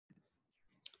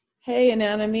Hey,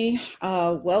 Anatomy.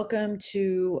 Welcome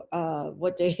to,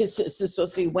 what day is this? This is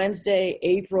supposed to be Wednesday,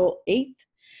 April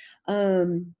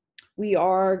 8th. We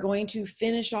are going to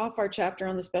finish off our chapter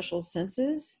on the special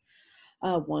senses.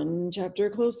 One chapter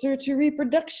closer to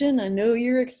reproduction. I know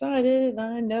you're excited.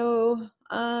 I know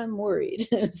I'm worried.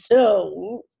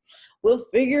 So we'll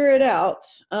figure it out.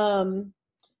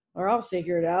 Or I'll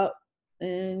figure it out.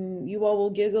 And you all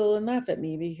will giggle and laugh at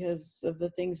me because of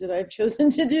the things that I've chosen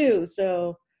to do.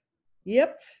 So,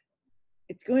 yep.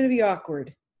 It's going to be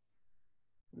awkward.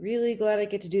 Really glad I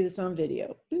get to do this on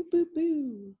video. Boo, boo,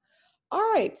 boo.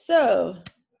 All right, so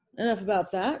enough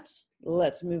about that.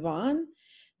 Let's move on.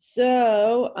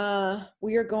 So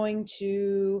we are going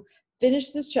to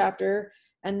finish this chapter,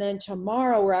 and then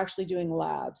tomorrow we're actually doing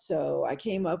lab. So I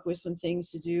came up with some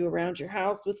things to do around your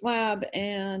house with lab,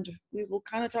 and we will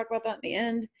kind of talk about that in the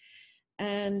end.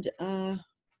 And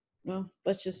well,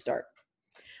 let's just start.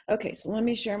 Okay, so let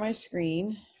me share my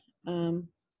screen.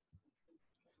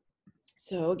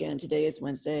 So again, today is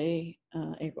Wednesday,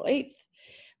 April 8th.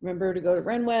 Remember to go to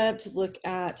RenWeb to look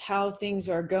at how things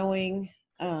are going,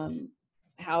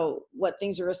 what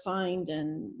things are assigned,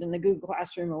 and in the Google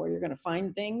Classroom or where you're going to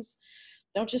find things.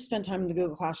 Don't just spend time in the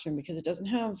Google Classroom because it doesn't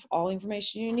have all the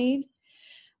information you need.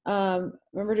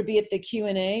 Remember to be at the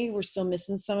Q&A. We're still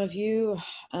missing some of you.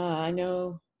 I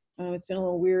know it's been a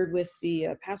little weird with the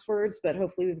passwords, but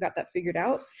hopefully we've got that figured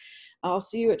out. I'll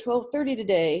see you at 12:30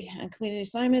 today and completing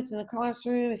assignments in the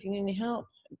classroom. If you need any help,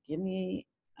 give me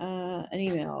an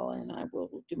email and I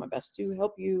will do my best to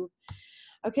help you.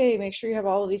 Okay, make sure you have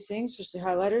all of these things, especially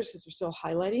highlighters, because we're still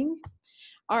highlighting.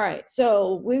 All right,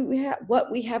 so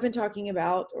what we have been talking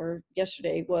about, or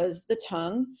yesterday, was the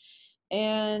tongue.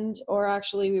 Or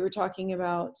actually we were talking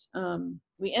about,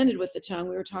 we ended with the tongue.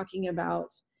 We were talking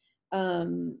about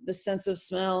the sense of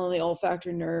smell and the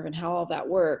olfactory nerve and how all that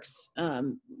works.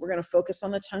 We're going to focus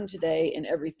on the tongue today and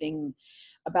everything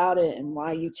about it and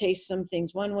why you taste some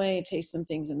things one way, taste some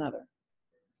things another.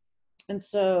 And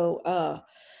so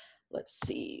let's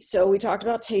see. So we talked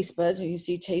about taste buds, and you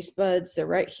see taste buds, they're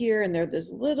right here, and they're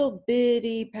this little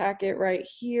bitty packet right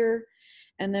here.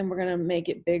 And then we're going to make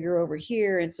it bigger over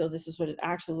here. And so this is what it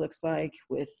actually looks like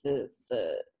with the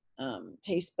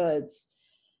taste buds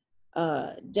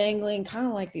dangling, kind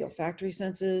of like the olfactory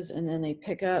senses, and then they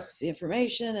pick up the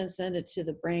information and send it to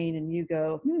the brain, and you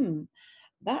go,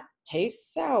 that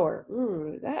tastes sour.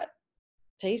 Ooh, that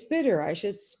tastes bitter. I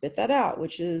should spit that out,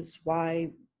 which is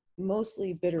why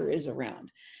mostly bitter is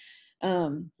around.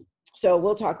 So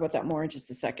we'll talk about that more in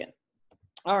just a second.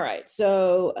 All right,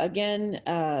 so again,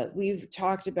 we've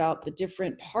talked about the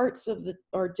different parts of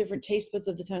different taste buds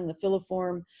of the tongue, the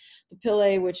filiform,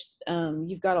 papillae, which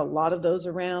you've got a lot of those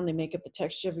around. They make up the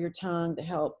texture of your tongue. They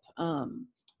help,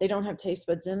 they don't have taste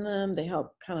buds in them. They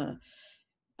help kind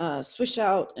of swish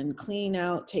out and clean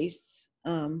out tastes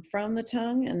from the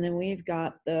tongue. And then we've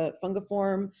got the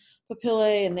fungiform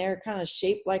papillae, and they're kind of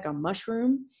shaped like a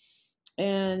mushroom.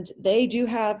 And they do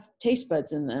have taste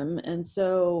buds in them. And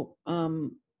so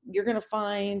you're going to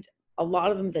find a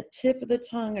lot of them the tip of the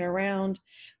tongue and around,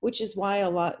 which is why a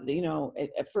lot,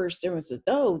 at first everyone says,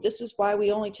 oh, this is why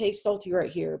we only taste salty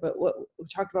right here. But what we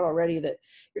talked about already, that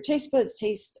your taste buds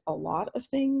taste a lot of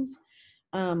things.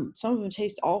 Some of them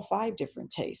taste all 5 different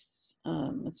tastes.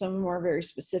 And some of them are very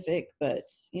specific, but,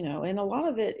 and a lot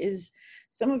of it is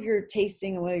some of your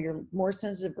tasting and whether you're more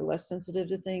sensitive or less sensitive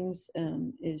to things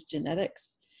is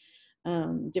genetics,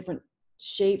 different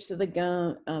shapes of the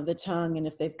gum, the tongue, and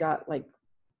if they've got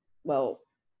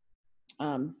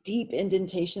deep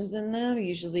indentations in them,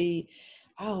 usually,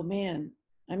 oh man,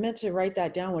 I meant to write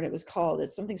that down what it was called.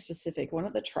 It's something specific. One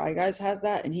of the Try guys has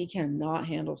that, and he cannot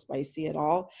handle spicy at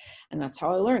all. And that's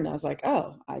how I learned. I was like,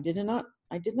 oh, I did not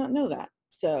know that.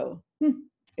 So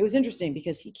it was interesting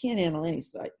because he can't handle any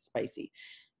spicy.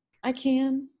 I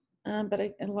can, but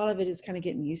a lot of it is kind of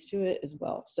getting used to it as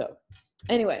well. So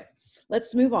anyway,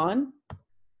 let's move on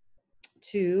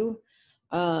to,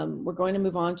 we're going to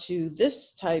move on to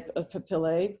this type of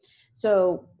papillae.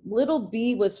 So little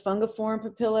b was fungiform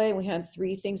papillae. We had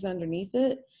 3 things underneath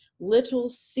it. Little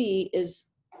c is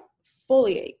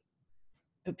foliate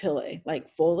papillae, like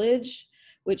foliage,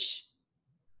 which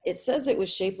it says it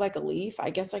was shaped like a leaf. I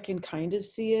guess I can kind of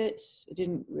see it. I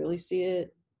didn't really see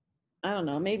it. I don't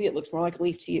know, maybe it looks more like a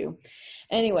leaf to you.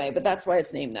 Anyway, but that's why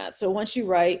it's named that. So once you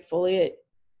write foliate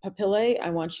papillae, I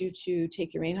want you to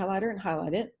take your main highlighter and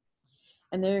highlight it.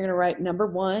 And then you're gonna write number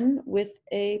 1 with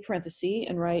a parenthesis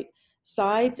and write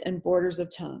sides and borders of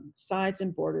tongue, sides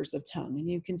and borders of tongue. And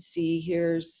you can see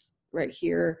here's right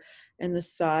here and the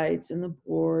sides and the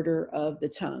border of the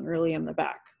tongue, really on the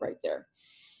back right there.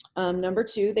 Number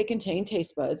 2, they contain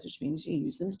taste buds, which means you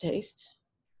use them to taste.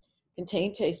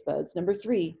 Contain taste buds. Number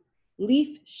 3,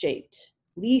 leaf shaped.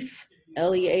 Leaf,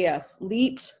 L-E-A-F,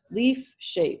 leaf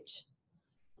shaped.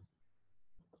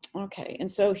 Okay,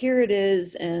 and so here it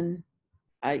is, and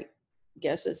I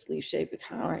guess it's leaf shaped. It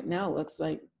kind of right now looks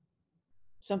like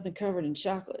something covered in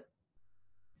chocolate.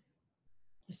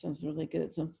 This sounds really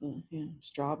good. Something,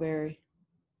 strawberry.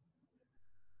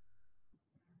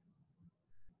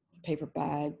 Paper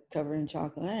bag covered in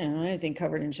chocolate. I don't know, anything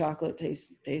covered in chocolate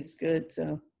tastes good.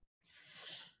 So,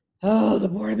 oh, the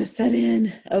boredom is set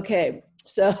in. Okay,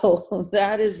 so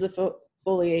that is the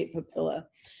foliate papilla.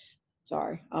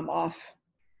 Sorry, I'm off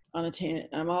on a tangent.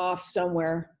 I'm off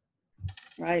somewhere,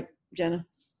 right, Jenna?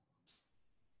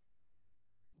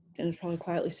 Jenna's probably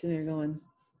quietly sitting there going,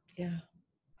 "Yeah,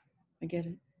 I get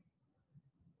it.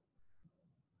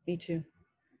 Me too."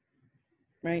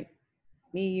 Right?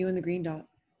 Me, you, and the green dot.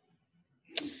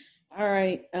 All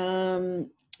right.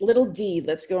 Little d,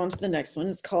 let's go on to the next one.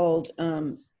 It's called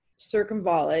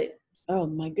circumvallate. Oh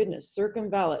my goodness,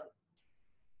 circumvallate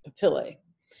papillae.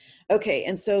 Okay,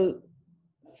 and so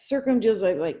circum deals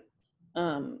like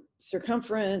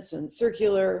circumference and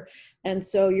circular, and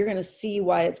so you're going to see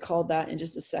why it's called that in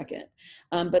just a second.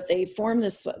 But they form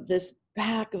this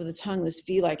back of the tongue, this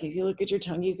V-like. If you look at your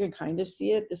tongue, you can kind of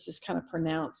see it. This is kind of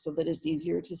pronounced so that it's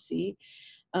easier to see.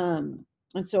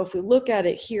 And so if we look at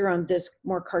it here on this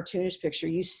more cartoonish picture,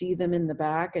 you see them in the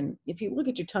back. And if you look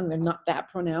at your tongue, they're not that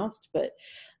pronounced, but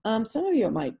some of you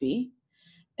it might be.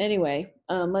 Anyway,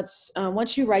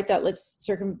 once you write that, let's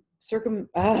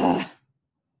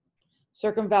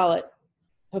circumvallate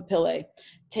papillae.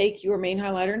 Take your main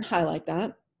highlighter and highlight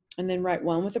that, and then write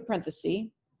one with a parenthesis.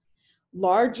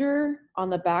 Larger on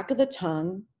the back of the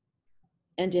tongue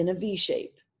and in a V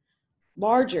shape.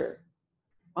 Larger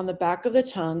on the back of the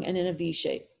tongue and in a V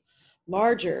shape.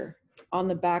 Larger on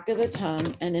the back of the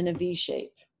tongue and in a V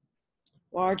shape.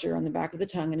 Larger on the back of the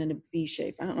tongue and in a V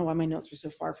shape. I don't know why my notes were so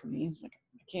far from me. It's like,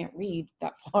 I can't read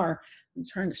that far. I'm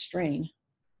trying to strain.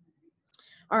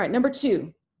 All right, number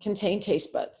 2, contain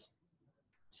taste buds.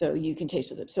 So you can taste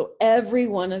with it. So every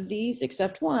one of these,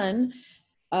 except one,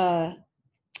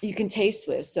 you can taste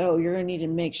with. So you're gonna need to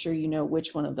make sure you know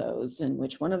which one of those, and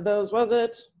which one of those was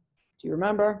it? Do you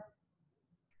remember?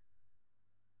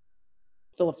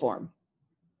 Filiform,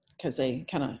 because they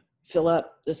kind of fill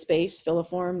up the space.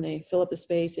 Filiform, they fill up the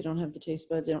space. They don't have the taste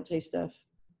buds. They don't taste stuff.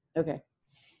 Okay.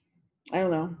 I don't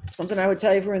know. Something I would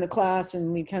tell you if we were in the class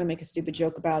and we kind of make a stupid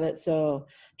joke about it. So I'm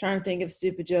trying to think of a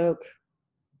stupid joke.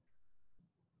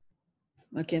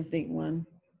 I can't think one.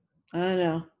 I don't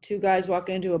know. 2 guys walk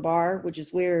into a bar, which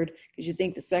is weird because you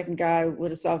think the second guy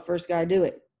would have saw the first guy do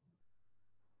it.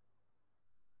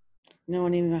 No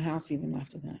one in my house even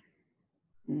laughed at that.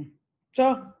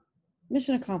 So,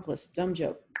 mission accomplished. Dumb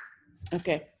joke.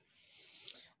 Okay.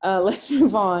 Let's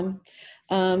move on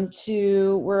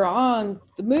we're on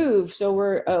the move.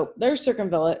 So there's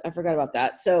circumvallate. I forgot about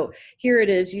that. So here it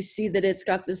is. You see that it's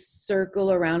got this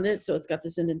circle around it. So it's got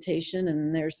this indentation,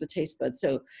 and there's the taste bud.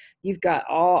 So you've got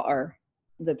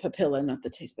the papilla, not the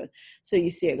taste bud. So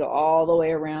you see it go all the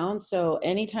way around. So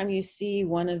anytime you see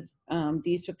one of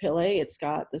these papillae, it's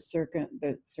got the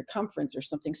circumference or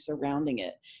something surrounding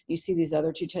it. You see these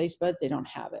other 2 taste buds, they don't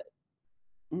have it.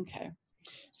 Okay.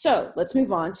 So let's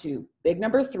move on to big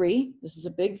number 3. This is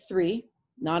a big 3,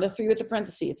 not a 3 with a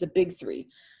parenthesis. It's a big 3.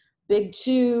 Big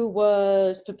 2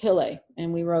 was papillae,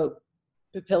 and we wrote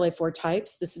papillae 4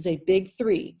 types. This is a big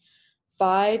 3.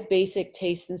 5 basic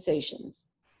taste sensations.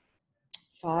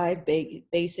 5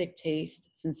 basic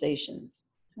taste sensations.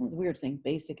 Sounds weird saying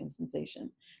basic and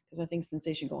sensation, because I think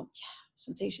sensation going, yeah,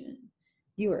 sensation.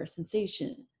 You are a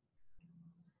sensation.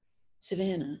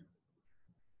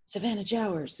 Savannah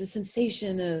Jowers, the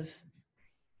sensation of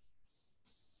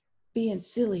being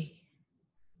silly,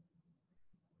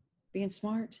 being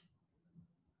smart.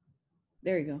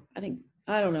 There you go.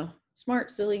 I don't know.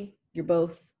 Smart, silly, you're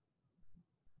both.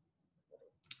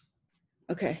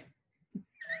 Okay.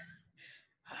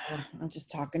 I'm just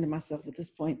talking to myself at this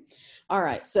point. All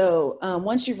right. So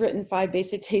once you've written 5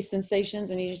 basic taste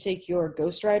sensations, I need you to take your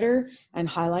ghostwriter and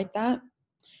highlight that.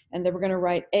 And then we're going to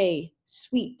write A,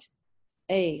 sweet,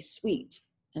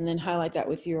 and then highlight that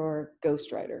with your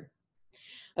ghostwriter.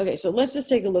 Okay, so let's just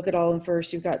take a look at all of them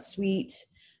first. You've got sweet,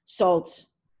 salty,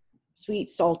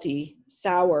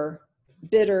 sour,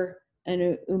 bitter,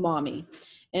 and umami.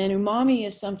 And umami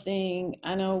is something,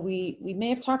 I know we may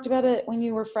have talked about it when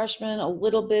you were freshmen a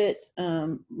little bit,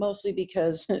 mostly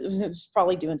because it was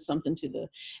probably doing something to the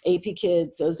AP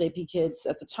kids, those AP kids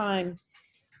at the time.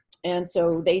 And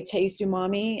so they taste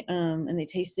umami, and they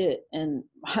taste it. And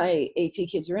my AP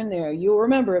kids are in there. You'll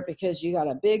remember it because you got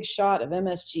a big shot of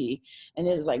MSG, and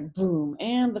it is like boom.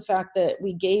 And the fact that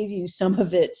we gave you some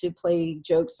of it to play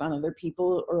jokes on other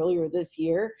people earlier this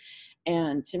year.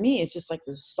 And to me, it's just like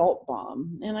the salt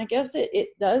bomb. And I guess it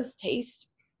does taste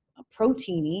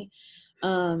proteiny,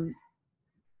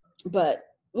 but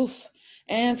oof.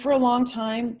 And for a long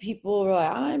time, people were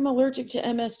like, I'm allergic to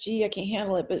MSG. I can't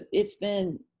handle it. But it's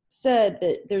been said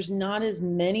that there's not as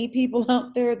many people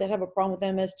out there that have a problem with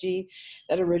MSG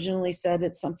that originally said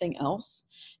it's something else.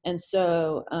 And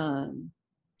so,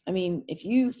 I mean, if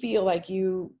you feel like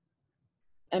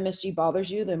MSG bothers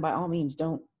you, then by all means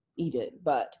don't eat it.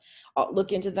 But I'll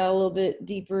look into that a little bit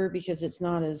deeper because it's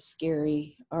not as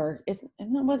scary, or it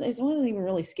wasn't even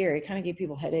really scary. It kind of gave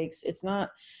people headaches. It's not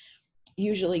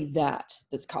usually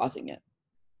that's causing it.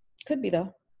 Could be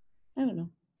though. I don't know.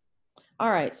 All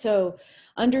right. So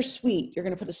under sweet, you're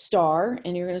going to put a star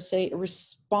and you're going to say it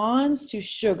responds to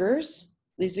sugars.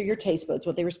 These are your taste buds,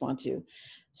 what they respond to.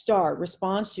 Star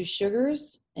responds to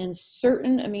sugars and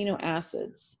certain amino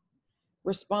acids.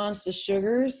 Responds to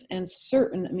sugars and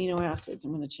certain amino acids.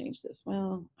 I'm going to change this.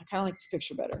 Well, I kind of like this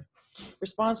picture better.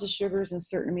 Responds to sugars and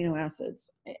certain amino acids.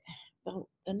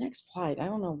 The next slide, I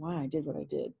don't know why I did what I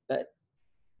did, but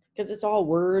because it's all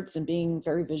words and being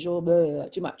very visual, blah,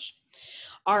 too much.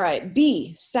 All right,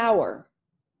 B, sour.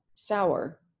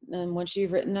 Sour. And once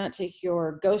you've written that, take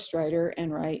your ghostwriter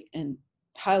and write and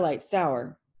highlight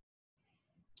sour.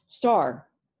 Star,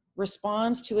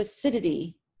 responds to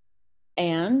acidity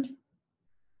and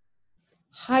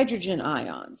hydrogen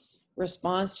ions.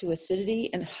 Responds to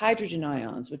acidity and hydrogen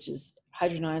ions, which is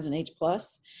hydrogen ions and H+.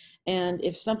 And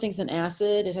if something's an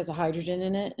acid, it has a hydrogen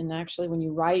in it. And actually, when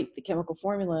you write the chemical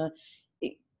formula,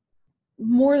 it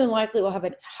more than likely will have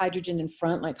a hydrogen in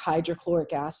front, like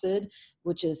hydrochloric acid,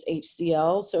 which is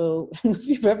HCl. So if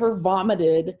you've ever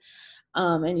vomited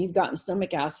and you've gotten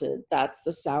stomach acid, that's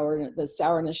the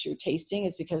sourness you're tasting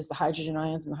is because the hydrogen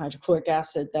ions and the hydrochloric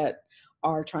acid that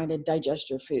are trying to digest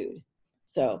your food.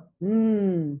 So,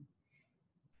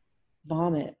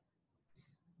 vomit.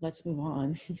 Let's move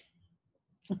on.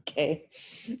 Okay.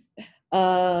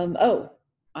 Oh,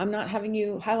 I'm not having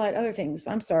you highlight other things.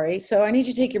 I'm sorry. So I need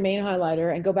you to take your main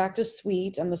highlighter and go back to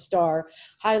sweet on the star,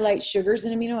 highlight sugars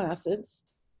and amino acids.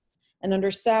 And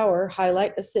under sour,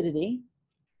 highlight acidity.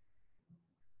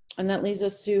 And that leads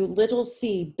us to little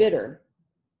c, bitter.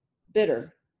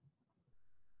 Bitter.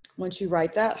 Once you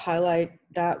write that, highlight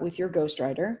that with your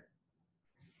ghostwriter.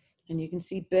 And you can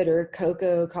see bitter,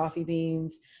 cocoa, coffee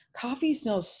beans. Coffee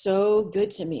smells so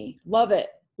good to me. Love it.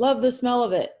 Love the smell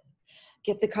of it.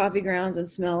 Get the coffee grounds and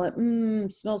smell it.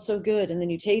 Smells so good. And then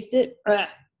you taste it.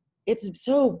 It's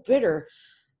so bitter.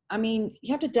 I mean,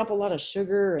 you have to dump a lot of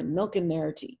sugar and milk in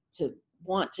there to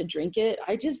want to drink it.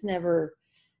 I just never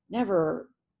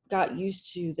got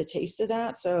used to the taste of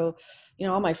that. So,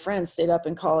 all my friends stayed up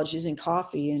in college using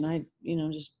coffee, and I,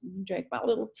 just drank my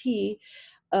little tea.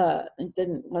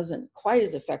 It wasn't quite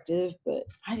as effective, but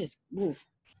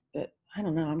but I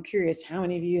don't know. I'm curious how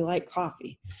many of you like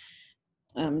coffee.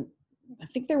 I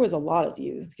think there was a lot of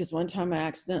you because one time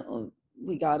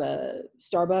we got a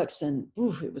Starbucks and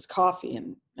it was coffee.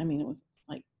 And I mean, it was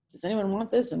like, does anyone want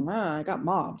this? And I got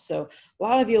mobbed. So a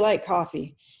lot of you like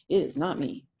coffee. It is not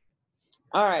me.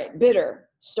 All right. Bitter,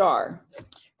 star,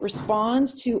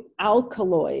 responds to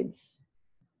alkaloids.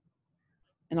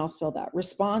 And I'll spell that.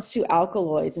 Responds to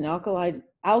alkaloids. And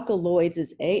alkaloids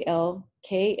is ALKALOIDS.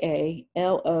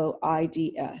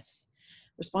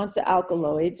 Responds to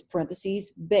alkaloids,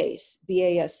 parentheses, base,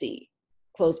 BASE,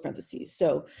 close parentheses.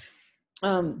 So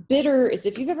bitter is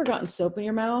if you've ever gotten soap in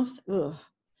your mouth,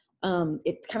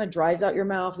 it kind of dries out your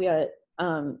mouth. We had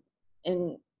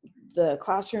in the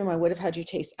classroom, I would have had you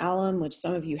taste alum, which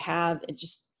some of you have. It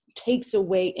just takes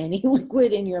away any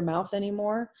liquid in your mouth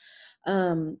anymore.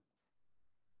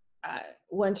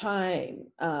 One time,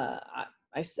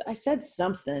 I said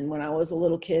something when I was a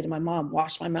little kid, and my mom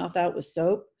washed my mouth out with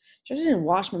soap. She didn't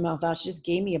wash my mouth out. She just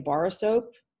gave me a bar of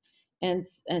soap and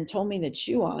told me to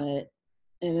chew on it.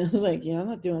 And it was like, I'm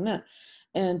not doing that.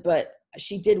 But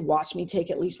she did watch me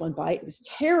take at least one bite. It was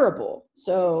terrible.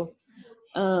 So,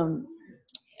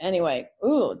 anyway,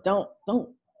 don't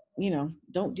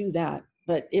do that.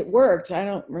 But it worked. I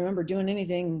don't remember doing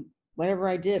anything. Whatever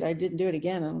I did, I didn't do it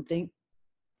again. I don't think.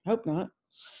 Hope not.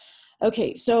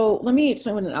 Okay, so let me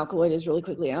explain what an alkaloid is really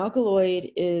quickly. An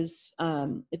alkaloid is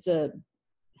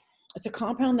it's a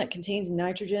compound that contains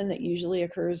nitrogen that usually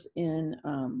occurs in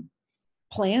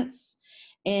plants,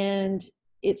 and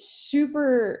it's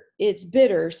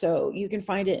bitter. So you can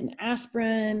find it in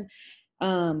aspirin,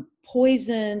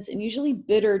 poisons, and usually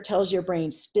bitter tells your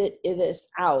brain spit this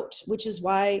out, which is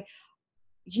why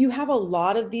you have a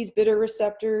lot of these bitter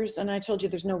receptors. And I told you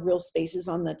there's no real spaces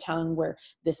on the tongue where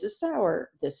this is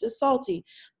sour, this is salty.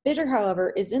 Bitter,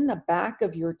 however, is in the back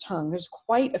of your tongue. There's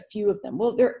quite a few of them.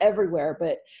 Well, they're everywhere,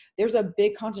 but there's a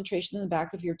big concentration in the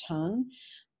back of your tongue.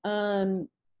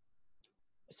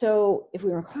 So if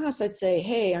we were in class, I'd say,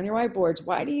 hey, on your whiteboards,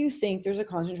 why do you think there's a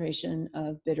concentration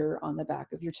of bitter on the back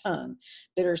of your tongue?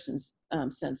 Bitter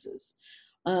senses.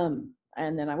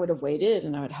 And then I would have waited,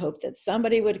 and I would hope that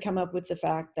somebody would come up with the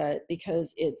fact that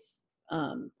because it's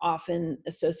often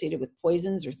associated with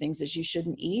poisons or things that you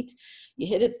shouldn't eat, you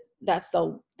hit it, that's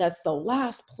the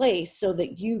last place, so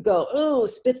that you go, oh,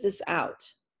 spit this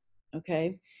out.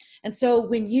 Okay. And so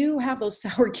when you have those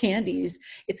sour candies,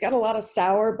 it's got a lot of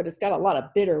sour, but it's got a lot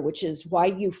of bitter, which is why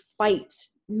you fight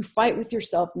with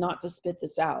yourself not to spit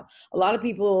this out. A lot of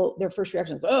people, their first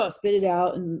reaction is, oh, spit it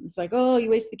out. And it's like, oh, you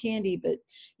waste the candy, but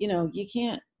you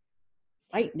can't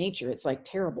fight nature. It's like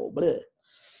terrible. Blech.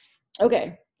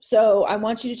 Okay. So I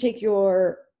want you to take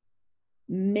your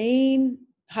main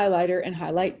highlighter and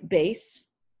highlight base,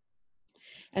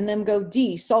 and then go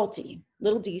D, salty,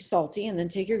 little d, salty, and then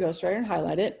take your ghostwriter and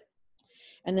highlight it,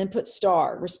 and then put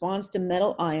star, responds to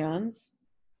metal ions,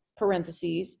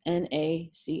 parentheses,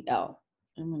 NaCl.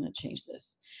 I'm going to change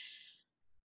this.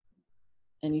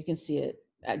 And you can see it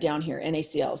down here,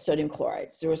 NaCl, sodium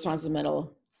chloride. So it responds to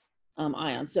metal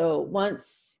ions. So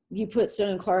once you put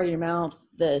sodium chloride in your mouth,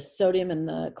 the sodium and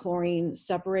the chlorine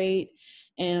separate,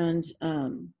 and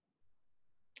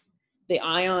the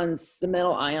ions, the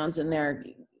metal ions in there,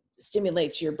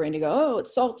 stimulates your brain to go, oh,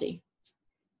 it's salty.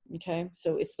 Okay,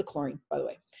 so it's the chlorine, by the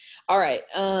way. All right.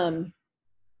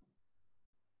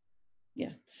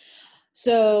 Yeah.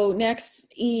 So next,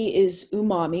 E is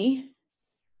umami.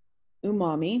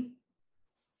 Umami.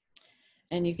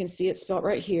 And you can see it spelled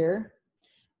right here.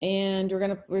 And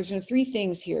there's gonna three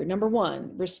things here. Number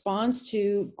one, responds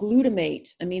to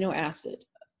glutamate amino acid.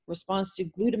 Responds to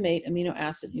glutamate amino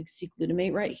acid. You can see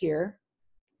glutamate right here.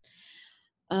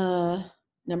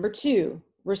 Number two,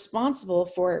 responsible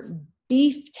for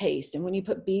beef taste. And when you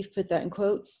put beef, put that in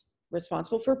quotes.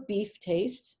 Responsible for beef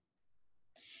taste.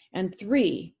 And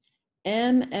three,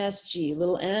 MSG,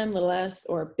 little m, little s,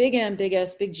 or big M, big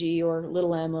S, big G, or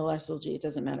little m, little s, little g, it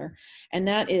doesn't matter. And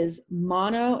that is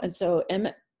mono, and so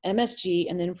MSG,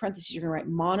 and then in parentheses, you're gonna write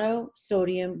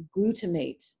monosodium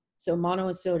glutamate. So mono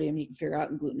and sodium, you can figure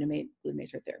out, and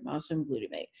glutamate's right there, monosodium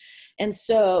glutamate. And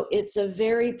so it's a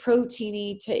very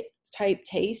proteiny type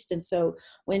taste. And so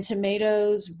when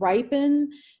tomatoes ripen,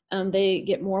 they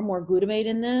get more and more glutamate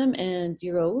in them, and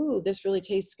you go, ooh, this really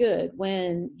tastes good.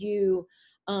 When you,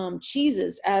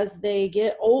 cheeses, as they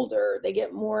get older, they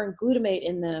get more glutamate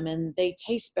in them and they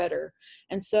taste better.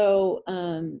 And so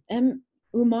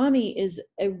umami is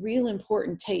a real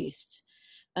important taste.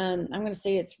 I'm going to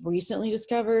say it's recently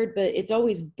discovered, but it's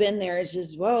always been there. It's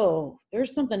just, whoa,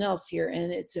 there's something else here,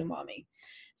 and it's umami.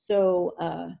 So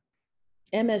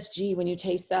MSG, when you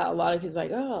taste that, a lot of kids are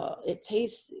like, oh, it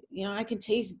tastes, I can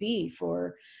taste beef,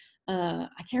 or I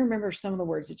can't remember some of the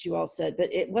words that you all said,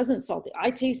 but it wasn't salty. I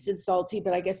tasted salty,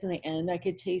 but I guess in the end I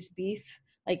could taste beef,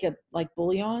 like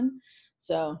bouillon.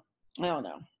 So I don't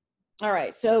know. All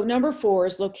right. So number 4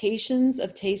 is locations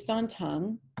of taste on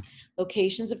tongue.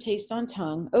 Locations of taste on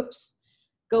tongue. Oops.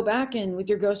 Go back and with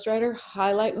your ghostwriter,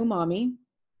 highlight umami.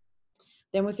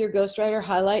 Then with your ghostwriter,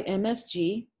 highlight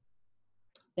MSG.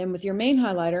 Then with your main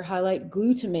highlighter, highlight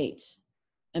glutamate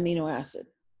amino acid.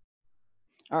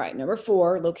 All right, number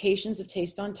 4, locations of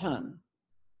taste on tongue.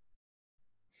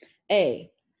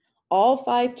 A, all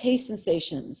 5 taste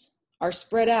sensations are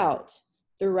spread out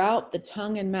throughout the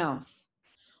tongue and mouth.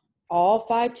 All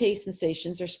 5 taste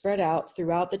sensations are spread out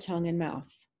throughout the tongue and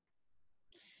mouth.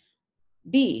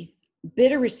 B,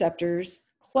 bitter receptors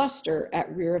cluster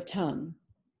at rear of tongue.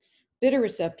 Bitter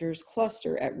receptors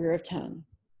cluster at rear of tongue.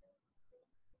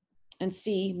 And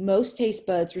C, most taste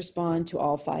buds respond to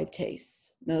all 5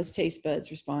 tastes. Most taste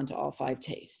buds respond to all 5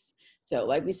 tastes. So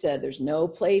like we said, there's no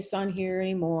place on here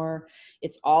anymore.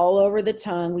 It's all over the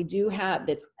tongue. We do have,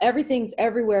 everything's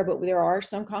everywhere, but there are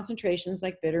some concentrations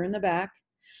like bitter in the back.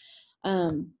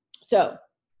 So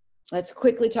let's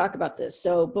quickly talk about this.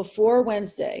 So before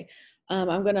Wednesday,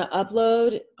 I'm going to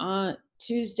upload on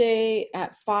Tuesday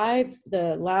at 5.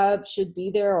 The lab should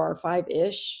be there, or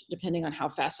 5-ish, depending on how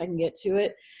fast I can get to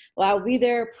it. Lab will be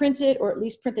there, print it, or at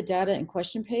least print the data and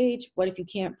question page. What if you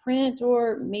can't print,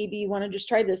 or maybe you want to just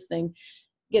try this thing?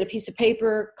 Get a piece of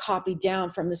paper, copy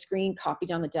down from the screen, copy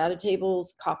down the data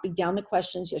tables, copy down the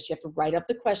questions. Yes, you have to write up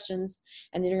the questions,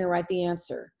 and then you're going to write the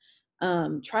answer.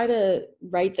 Try to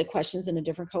write the questions in a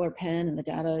different color pen and the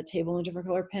data table in a different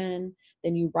color pen.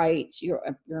 Then you're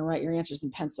gonna write your answers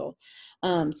in pencil.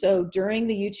 So during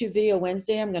the YouTube video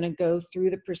Wednesday, I'm gonna go through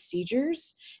the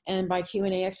procedures, and by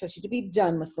Q&A, I expect you to be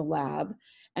done with the lab.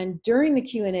 And during the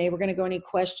Q&A, we're gonna go any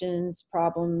questions,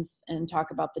 problems, and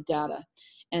talk about the data.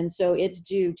 And so it's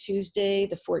due Tuesday,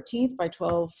 the 14th by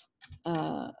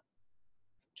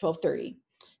 12:30.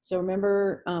 So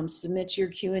remember, submit your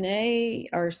Q&A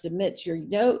or submit your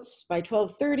notes by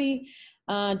 12:30.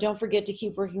 Don't forget to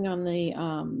keep working on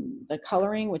the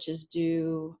coloring, which is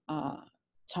due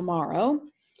tomorrow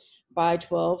by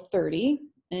 12:30.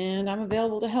 And I'm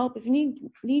available to help if you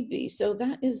need be. So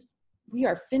we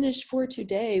are finished for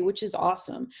today, which is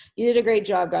awesome. You did a great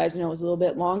job, guys. I know it was a little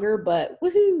bit longer, but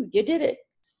woohoo, you did it.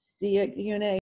 See you at Q&A.